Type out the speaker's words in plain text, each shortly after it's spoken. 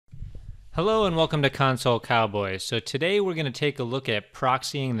Hello and welcome to Console Cowboys. So today we're going to take a look at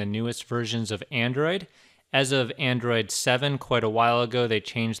proxying the newest versions of Android. As of Android 7, quite a while ago, they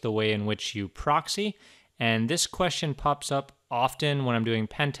changed the way in which you proxy. And this question pops up often when I'm doing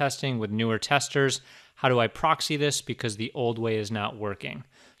pen testing with newer testers. How do I proxy this because the old way is not working?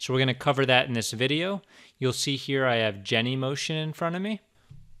 So we're going to cover that in this video. You'll see here I have Genymotion in front of me.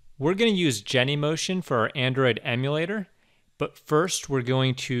 We're going to use Genymotion for our Android emulator. But first, we're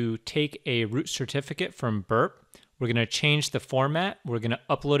going to take a root certificate from Burp. We're going to change the format. We're going to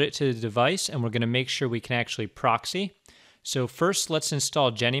upload it to the device, and we're going to make sure we can actually proxy. So first, let's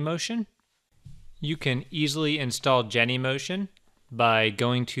install Genymotion. You can easily install Genymotion by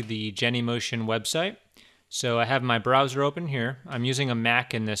going to the Genymotion website. So I have my browser open here. I'm using a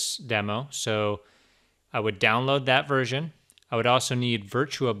Mac in this demo, so I would download that version. I would also need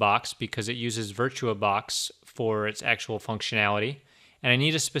Virtualbox because it uses Virtualbox for its actual functionality. And I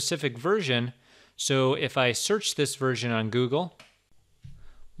need a specific version, so if I search this version on Google,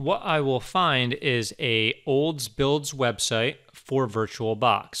 what I will find is a olds builds website for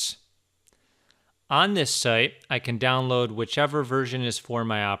Virtualbox. On this site, I can download whichever version is for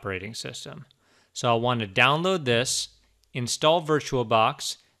my operating system. So I'll want to download this, install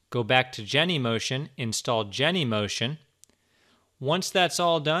Virtualbox, go back to Genymotion, install Genymotion. Once that's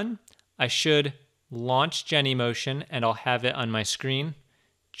all done, I should launch Genymotion and I'll have it on my screen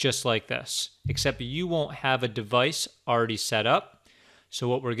just like this, except you won't have a device already set up. So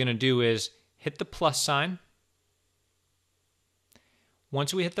what we're going to do is hit the plus sign.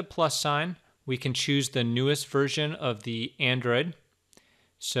 Once we hit the plus sign, we can choose the newest version of the Android.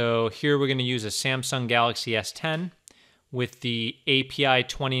 So here we're going to use a Samsung Galaxy S10 with the API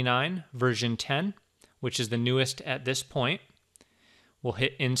 29 version 10, which is the newest at this point. We'll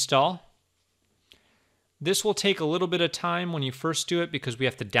hit install. This will take a little bit of time when you first do it because we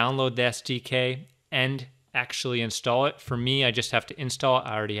have to download the SDK and actually install it. For me, I just have to install it.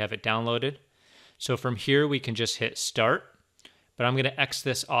 I already have it downloaded. So from here, we can just hit start. But I'm going to X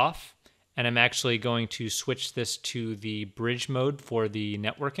this off, and I'm actually going to switch this to the bridge mode for the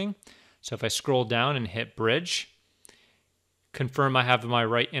networking. So if I scroll down and hit bridge, confirm I have my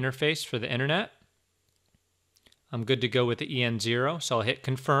right interface for the internet. I'm good to go with the EN0, so I'll hit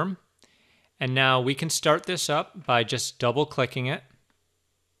confirm. And now we can start this up by just double clicking it.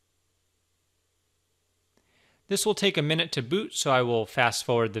 This will take a minute to boot, so I will fast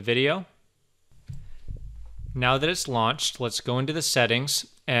forward the video. Now that it's launched, let's go into the settings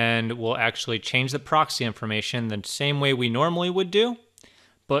and we'll actually change the proxy information the same way we normally would do,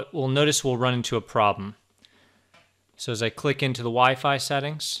 but we'll notice we'll run into a problem. So as I click into the Wi-Fi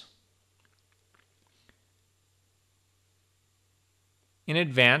settings, in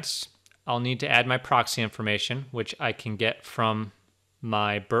advance, I'll need to add my proxy information, which I can get from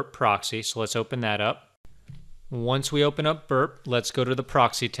my Burp proxy. So let's open that up. Once we open up Burp, let's go to the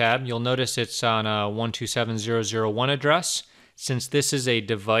proxy tab. You'll notice it's on a 127.0.0.1 address. Since this is a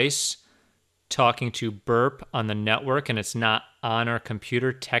device talking to Burp on the network and it's not on our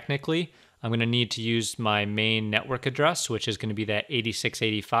computer technically, I'm going to need to use my main network address, which is going to be that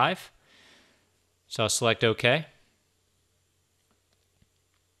 8685. So I'll select OK.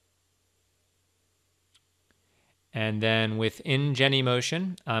 And then within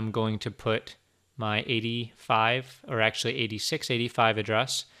Genymotion, I'm going to put my 85, or actually 8685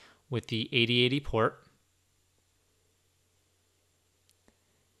 address with the 8080 port.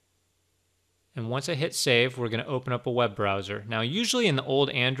 And once I hit save, we're going to open up a web browser. Now, usually in the old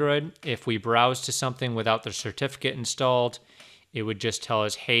Android, if we browse to something without the certificate installed, it would just tell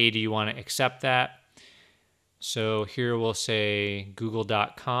us, hey, do you want to accept that? So here we'll say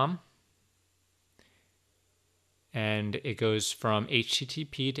google.com. And it goes from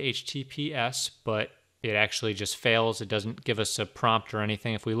HTTP to HTTPS, but it actually just fails. It doesn't give us a prompt or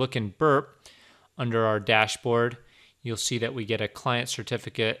anything. If we look in Burp, under our dashboard, you'll see that we get a client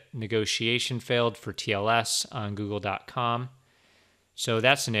certificate negotiation failed for TLS on google.com. So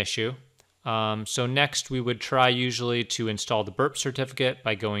that's an issue. So next we would try usually to install the Burp certificate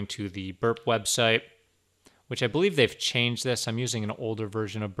by going to the Burp website, which I believe they've changed this. I'm using an older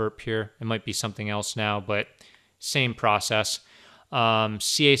version of Burp here. It might be something else now, but same process.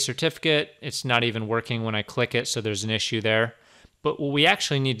 CA certificate, it's not even working when I click it, so there's an issue there. But what we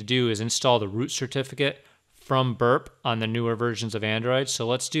actually need to do is install the root certificate from Burp on the newer versions of Android. So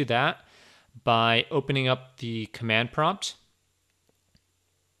let's do that by opening up the command prompt.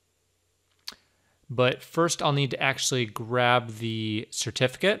 But first I'll need to actually grab the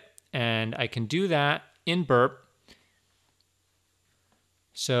certificate, and I can do that in Burp.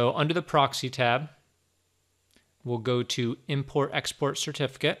 So under the Proxy tab, we'll go to Import Export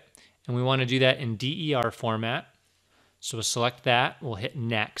Certificate, And we want to do that in DER format. So we'll select that, we'll hit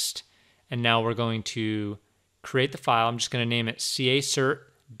next. And now we're going to create the file. I'm just going to name it cacert.der.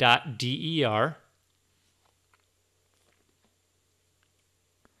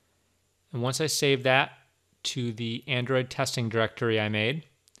 And once I save that to the Android testing directory I made,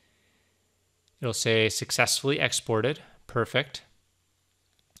 it'll say successfully exported. Perfect.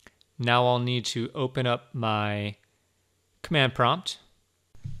 Now I'll need to open up my command prompt.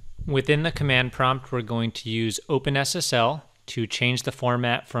 Within the command prompt, we're going to use Openssl to change the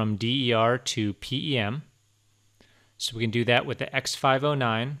format from DER to PEM. So we can do that with the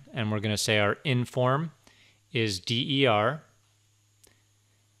X509, and we're going to say our inform is DER,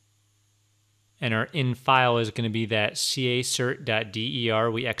 and our in file is going to be that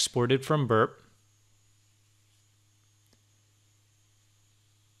cacert.der we exported from Burp.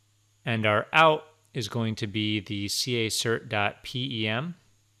 And our out is going to be the cacert.pem.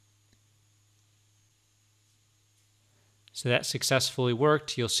 So that successfully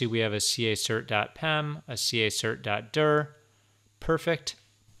worked. You'll see we have a cacert.pem, a cacert.dir. Perfect.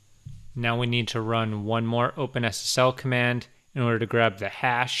 Now we need to run one more Openssl command in order to grab the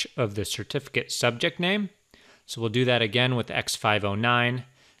hash of the certificate subject name. So we'll do that again with X509.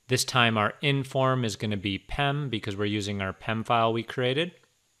 This time our inform is going to be pem because we're using our pem file we created.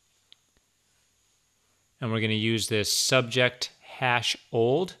 And we're going to use this subject hash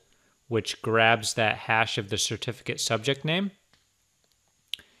old, which grabs that hash of the certificate subject name.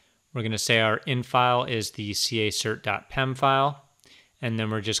 We're going to say our in file is the cacert.pem file, and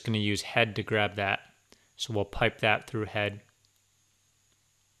then we're just going to use head to grab that. So we'll pipe that through head.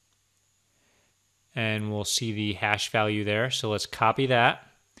 And we'll see the hash value there. So let's copy that.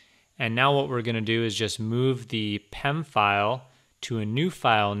 And now what we're going to do is just move the pem file to a new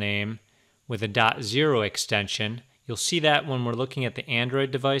file name with a .0 extension. You'll see that when we're looking at the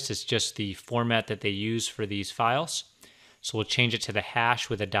Android device, it's just the format that they use for these files. So we'll change it to the hash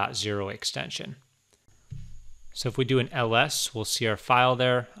with a .0 extension. So if we do an ls, we'll see our file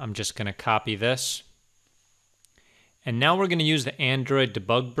there. I'm just going to copy this. And now we're going to use the Android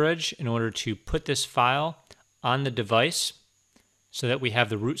debug bridge in order to put this file on the device so that we have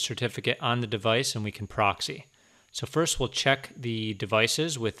the root certificate on the device and we can proxy. So first we'll check the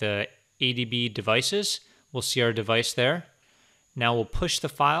devices with the ADB devices. We'll see our device there. Now we'll push the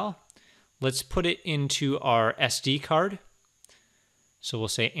file. Let's put it into our SD card. So we'll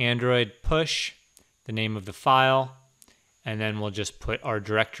say Android push, the name of the file, and then we'll just put our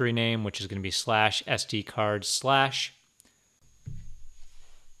directory name, which is going to be /SD card/.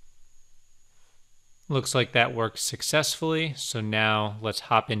 Looks like that worked successfully. So now let's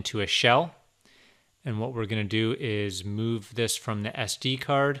hop into a shell. And what we're going to do is move this from the SD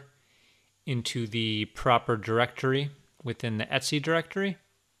card into the proper directory within the etc directory.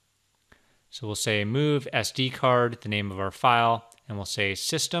 So we'll say move SD card, the name of our file, and we'll say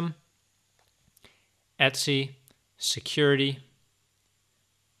system, etc, security,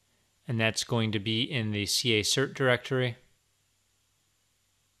 and that's going to be in the cacert directory.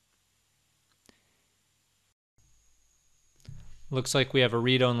 Looks like we have a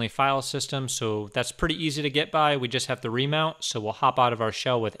read-only file system, so that's pretty easy to get by. We just have to remount, so we'll hop out of our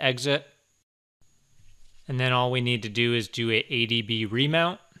shell with exit. And then all we need to do is do a ADB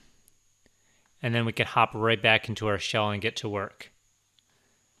remount, and then we can hop right back into our shell and get to work.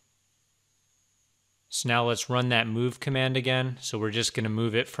 So now let's run that move command again. So we're just going to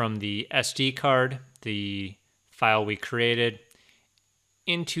move it from the SD card, the file we created,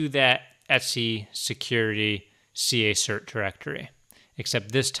 into that etc security cacert directory.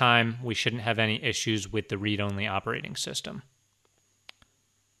 Except this time we shouldn't have any issues with the read-only operating system.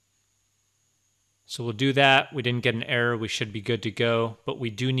 So we'll do that. We didn't get an error. We should be good to go, but we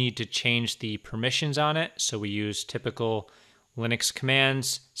do need to change the permissions on it. So we use typical Linux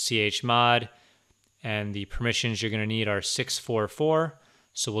commands, chmod, and the permissions you're going to need are 644.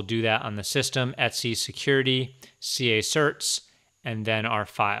 So we'll do that on the system, etc security, cacerts, and then our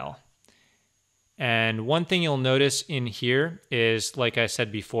file. And one thing you'll notice in here is, like I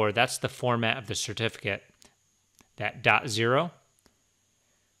said before, that's the format of the certificate, that .0.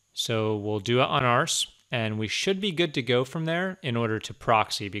 So we'll do it on ours, and we should be good to go from there in order to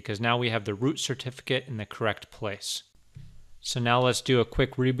proxy, because now we have the root certificate in the correct place. So now let's do a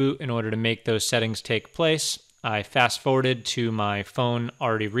quick reboot in order to make those settings take place. I fast forwarded to my phone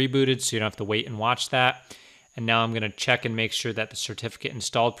already rebooted, so you don't have to wait and watch that. And now I'm going to check and make sure that the certificate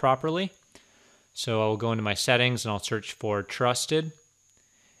installed properly. So I'll go into my settings and I'll search for trusted,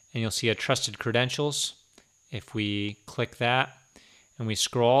 and you'll see a trusted credentials. If we click that and we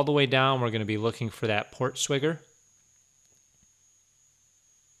scroll all the way down, we're going to be looking for that port swigger.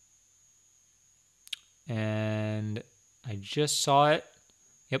 just saw it.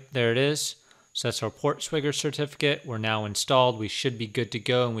 Yep, there it is. So that's our port swigger certificate. We're now installed. We should be good to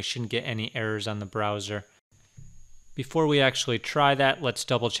go, and we shouldn't get any errors on the browser. Before we actually try that, let's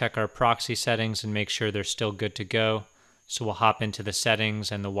double check our proxy settings and make sure they're still good to go. So we'll hop into the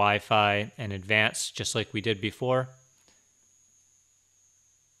settings and the Wi-Fi and advanced, just like we did before.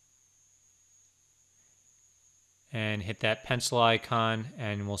 And hit that pencil icon,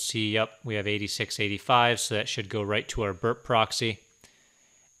 and we'll see, yep, we have 8685, so that should go right to our Burp proxy.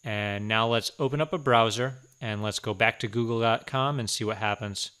 And now let's open up a browser, and let's go back to google.com and see what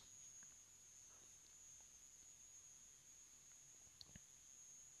happens.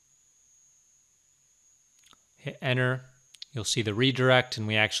 Hit enter. You'll see the redirect, and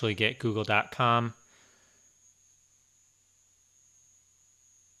we actually get google.com.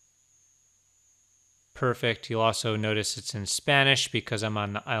 Perfect. You'll also notice it's in Spanish because I'm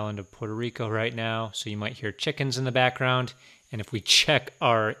on the island of Puerto Rico right now, so you might hear chickens in the background. And if we check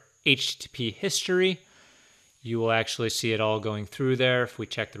our HTTP history, you will actually see it all going through there. If we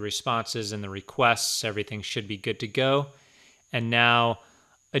check the responses and the requests, everything should be good to go. And now,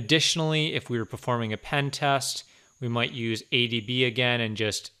 additionally, if we were performing a pen test, we might use ADB again and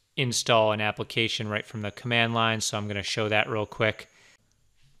just install an application right from the command line. So I'm going to show that real quick.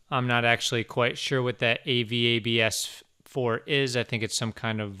 I'm not actually quite sure what that AVABS4 is. I think it's some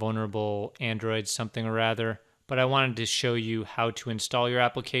kind of vulnerable Android something or rather. But I wanted to show you how to install your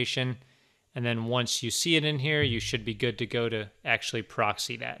application. And then once you see it in here, you should be good to go to actually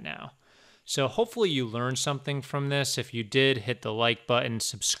proxy that now. So hopefully you learned something from this. If you did, hit the like button,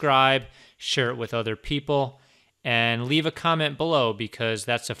 subscribe, share it with other people, and leave a comment below because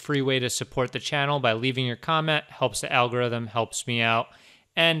that's a free way to support the channel. By leaving your comment, helps the algorithm, helps me out,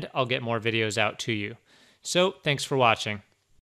 and I'll get more videos out to you. So thanks for watching.